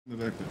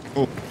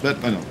Oh,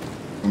 flat, I know.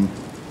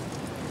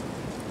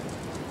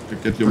 To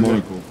get your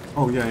monocle.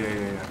 Oh, yeah.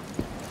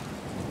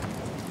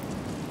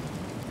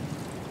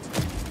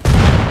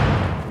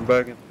 I'm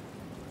back in.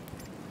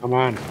 Come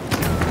on.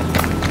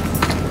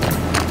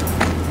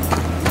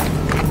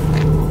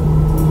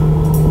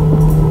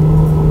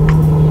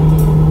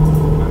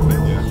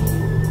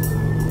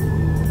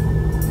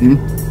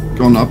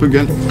 Going up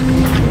again.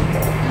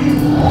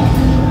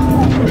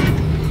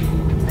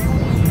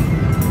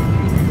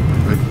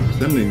 Right,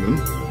 sending them.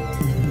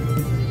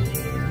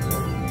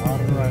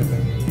 Alright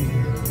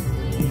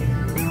then.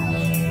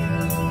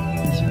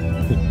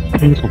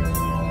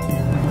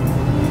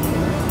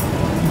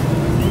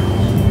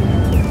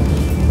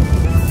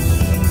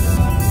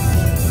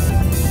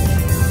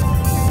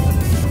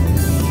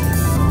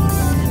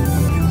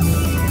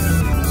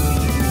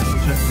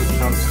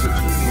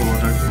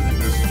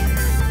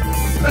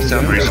 That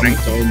sounds reasoning.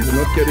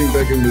 We're not getting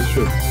back in this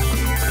ship.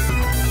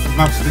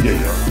 Map's sticky.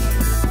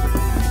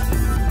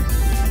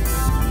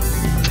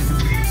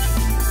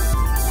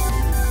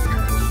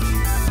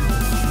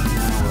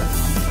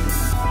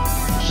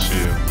 See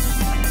you.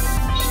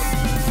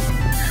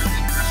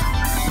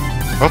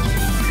 Oh,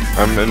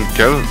 I'm in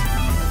Kel.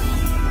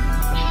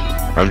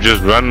 I'm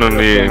just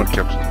randomly in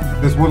Cap.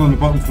 There's one on the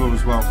bottom floor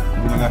as well,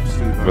 on the left,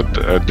 Steve.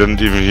 But I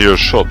didn't even hear a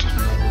shot.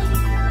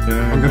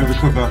 I'm going to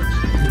recover.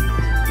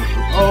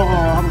 Oh,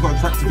 I haven't got a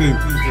tractor beam. A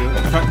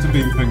tractor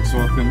beam thing, so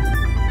I can.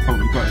 Oh,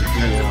 we got it.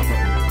 Yeah, I've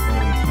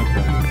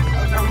got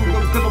it.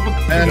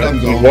 And I'm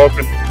Keep down.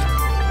 walking.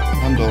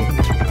 I'm down.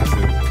 That's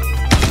it.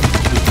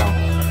 He's down.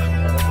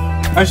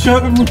 I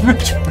shot him with the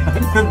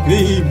tractor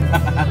beam.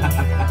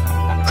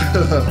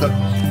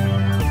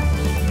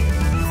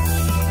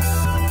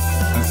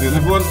 That's the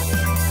other one.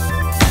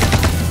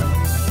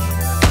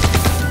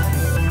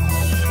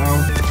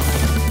 Down.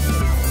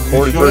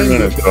 43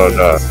 minutes,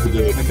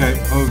 Okay, Okay,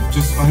 oh,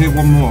 just, I hear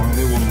one more, I'm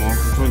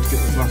trying to get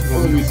this last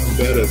one. always some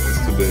badasses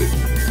today.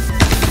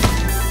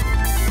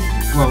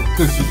 Well,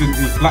 because you didn't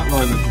need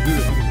flatliners to do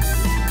it.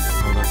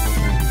 Oh, that's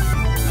okay.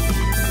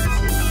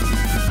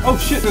 Oh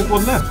shit, there's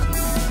one left.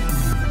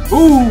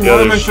 Ooh,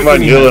 Yeah, there's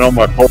somebody healing on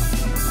my pole.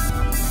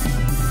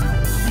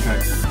 Okay.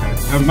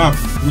 Mav,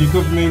 can you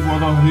cover me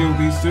while I heal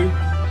these two?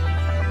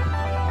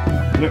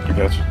 Yep, I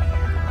got you.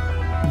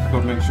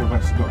 Got to make sure I've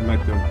actually got a med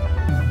gun.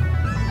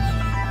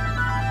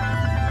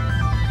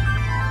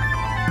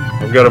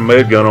 I've got a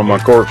med gun on my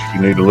corpse if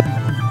you need to look. No,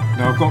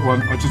 I've got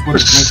one. I just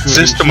wanted Which to make sure.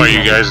 system are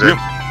you guys in?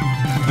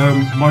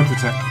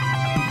 microTech.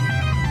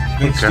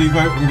 Hey, Okay. Steve,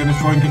 I'm going to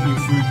try and get you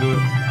through the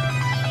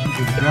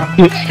gap.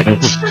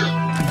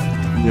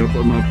 Yep,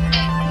 I'm up.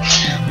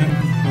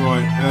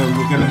 Alright,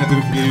 we're going to head in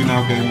for you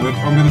now, Gamewood.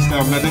 I'm going to stay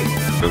on medic.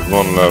 There's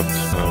one left.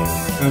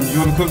 You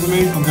want to cover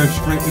me? I'm going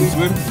straight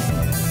into him.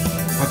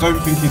 I don't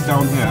think he's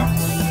down here.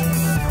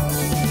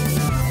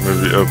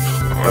 Maybe up.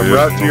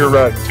 Right to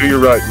your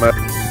right, Matt.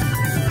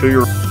 To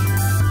your.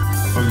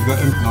 Oh, you got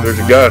him? Nice, There's a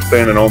nice. guy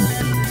standing on.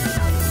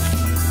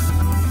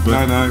 No,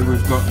 there's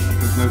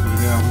nobody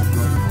there. We've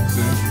got,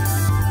 see.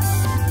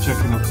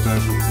 Checking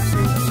upstairs, what we can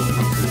see.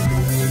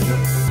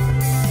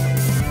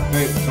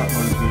 Okay, that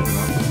line's moving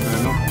up. Fair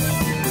enough.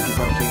 Put your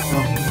back checks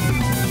up.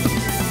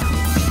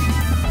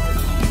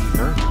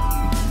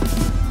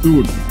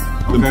 Dude,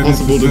 Okay,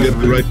 impossible this to is get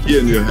the right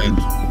gear in your hand.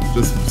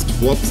 Just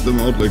swaps them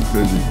out like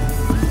crazy.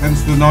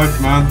 Hence the knife,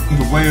 man.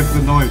 The way of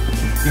the knife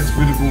gets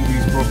rid of all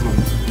these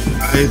problems.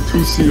 I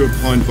do see your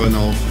point by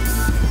now.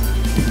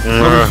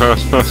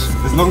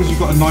 As long as you've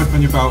got a knife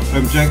on your belt,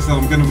 JXL,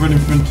 I'm going to run in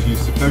front of you,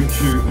 so don't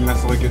shoot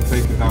unless I get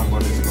taken down by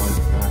this guy.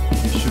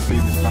 He should be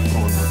this back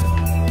corner.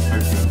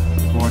 Hopefully.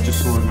 Oh, I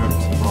just saw him over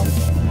to the right.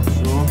 I'm not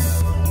sure.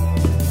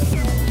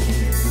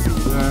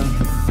 There.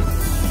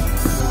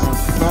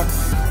 Back.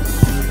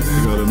 You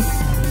got him.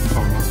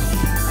 Oh, nice.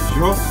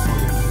 Sure? Oh,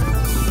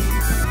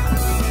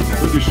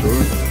 Pretty sure.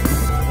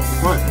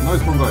 yeah. Right,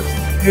 nice one, guys.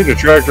 Need a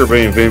tractor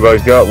beam if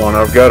anybody's got one.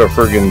 I've got a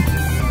friggin'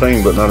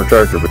 thing, but not a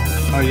tractor beam.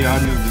 Oh, yeah, I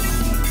knew this.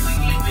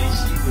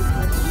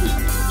 I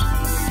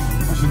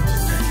should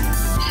just...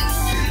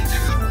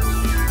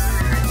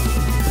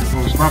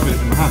 Well, grab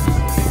it in the hand.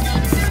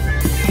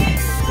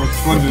 I was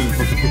just wondering if I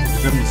could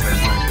put them the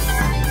same way.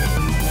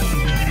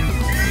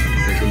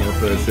 Second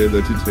after I say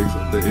that he takes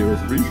off the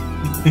AO3.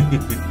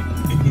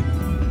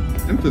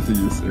 Empathy,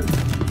 you say.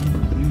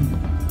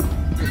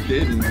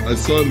 Okay, I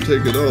saw him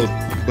take it out,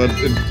 but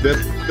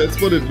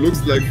that's what it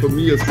looks like for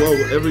me as well.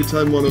 Every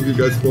time one of you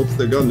guys swaps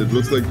their gun, it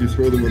looks like you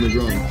throw them on the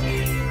ground.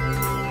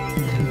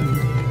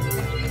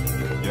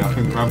 Yeah, I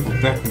think Ramble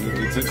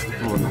definitely touched the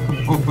floor now.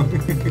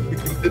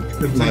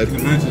 It might.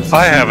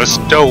 I have a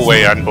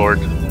stowaway on board.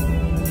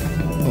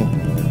 Oh.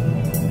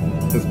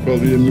 That's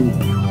probably a noob.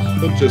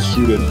 Don't just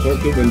shoot it. Talk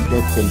to them and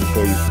block them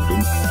before you shoot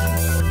them.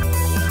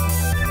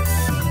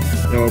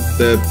 No,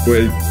 that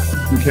way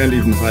you can't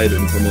even hide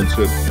in someone's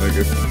ship. Like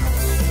if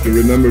you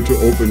remember to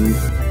open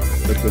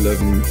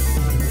F11,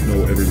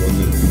 know everyone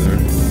is in there.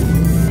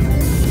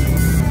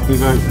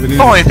 The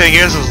only thing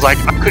is like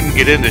I couldn't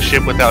get in the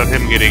ship without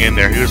him getting in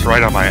there. He was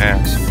right on my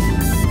ass.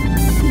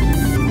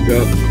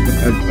 Yeah,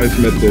 I've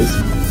met those.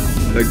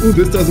 Like, oh,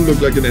 this doesn't look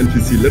like an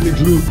NPC. Let me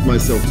glue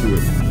myself to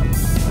it.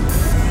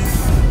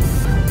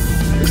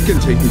 This can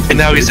take me to And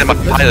now he's in my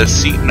pilot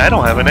seat, and I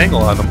don't have an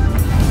angle on him.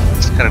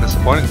 It's kind of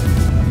disappointing.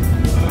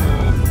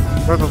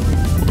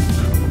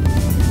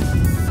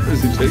 Where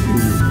is he taking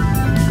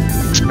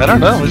you? I don't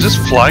know. He's just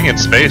flying in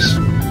space.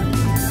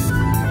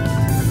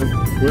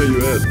 Where are you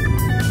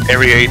at?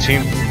 Area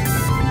 18. Oh,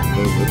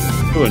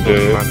 that's... Doing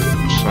good.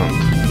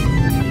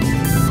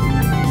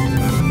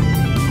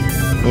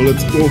 Well,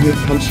 let's go hit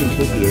punch and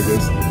Topi, I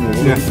guess. No,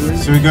 what Yeah. are we doing?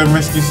 Should we go and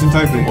rescue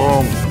S.T.O.P?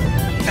 Well,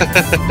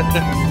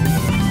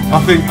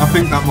 I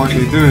think that might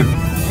be doing.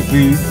 If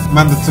we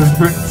man the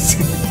turrets,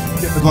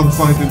 get the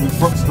alongside him with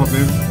Proxcom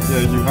him,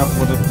 yeah, you have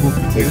one of the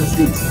That's pulpits.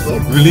 good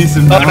stuff. Release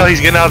him Oh now. no,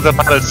 he's getting out of the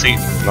pilot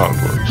seat. not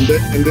worse.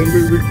 And then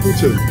we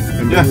recruit him.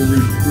 And Yeah. then we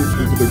recruit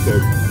him to the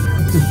club.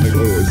 Like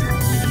always.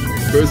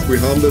 First we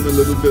harm them a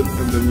little bit,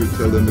 and then we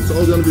tell them it's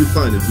all gonna be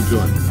fine if you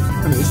join.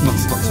 I mean, it's not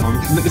Stockholm.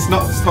 It's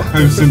not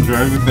Stockholm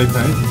syndrome if they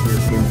pay.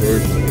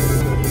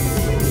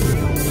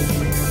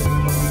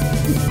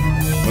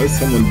 Why is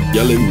someone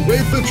yelling,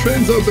 wait, the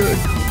trains are back!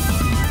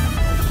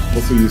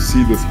 Also, you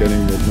see the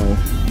scanning right now.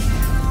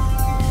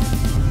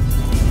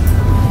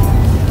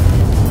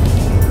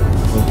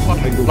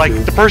 Oh, Like,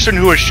 the person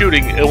who was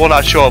shooting, it will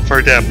not show up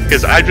for them.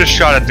 Because I just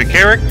shot at the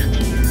Carrick.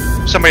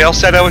 Somebody else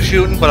said I was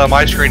shooting, but on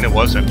my screen it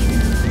wasn't.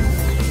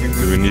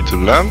 Do we need to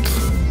land?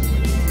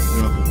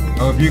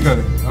 Oh, have you got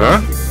it?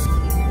 Huh?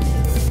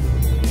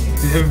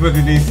 See,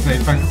 everybody needs to say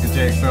thanks to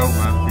JXL,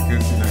 man,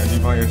 because, you know, he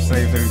might have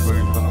saved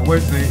everybody. But I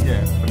won't say it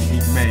yet, but he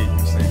may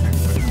have saved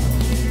everybody.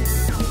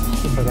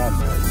 Look at that,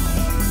 man.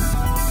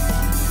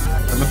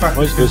 And the fact that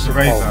What's it's this the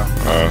razor.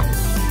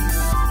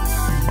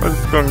 Why is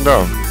it going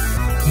down?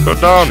 Go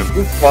down!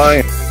 It's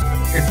flying.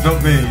 It's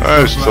not me.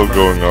 It's still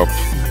going up.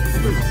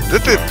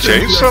 Did they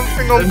change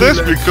something on this?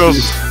 Because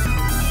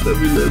let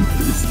me land,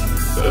 please.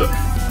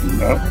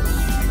 No.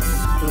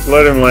 Just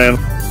let him land.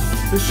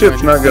 This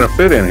ship's not gonna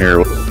fit in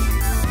here.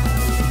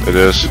 it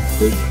is.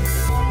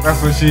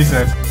 That's what she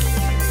said.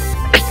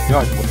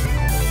 God,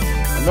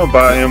 I'm gonna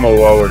buy ammo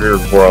while we're here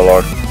before I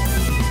lock.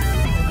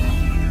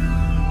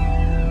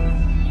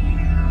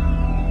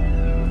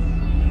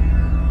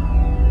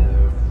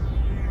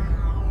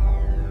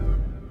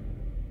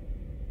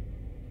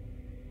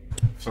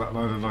 So that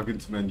load of log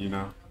into menu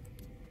now.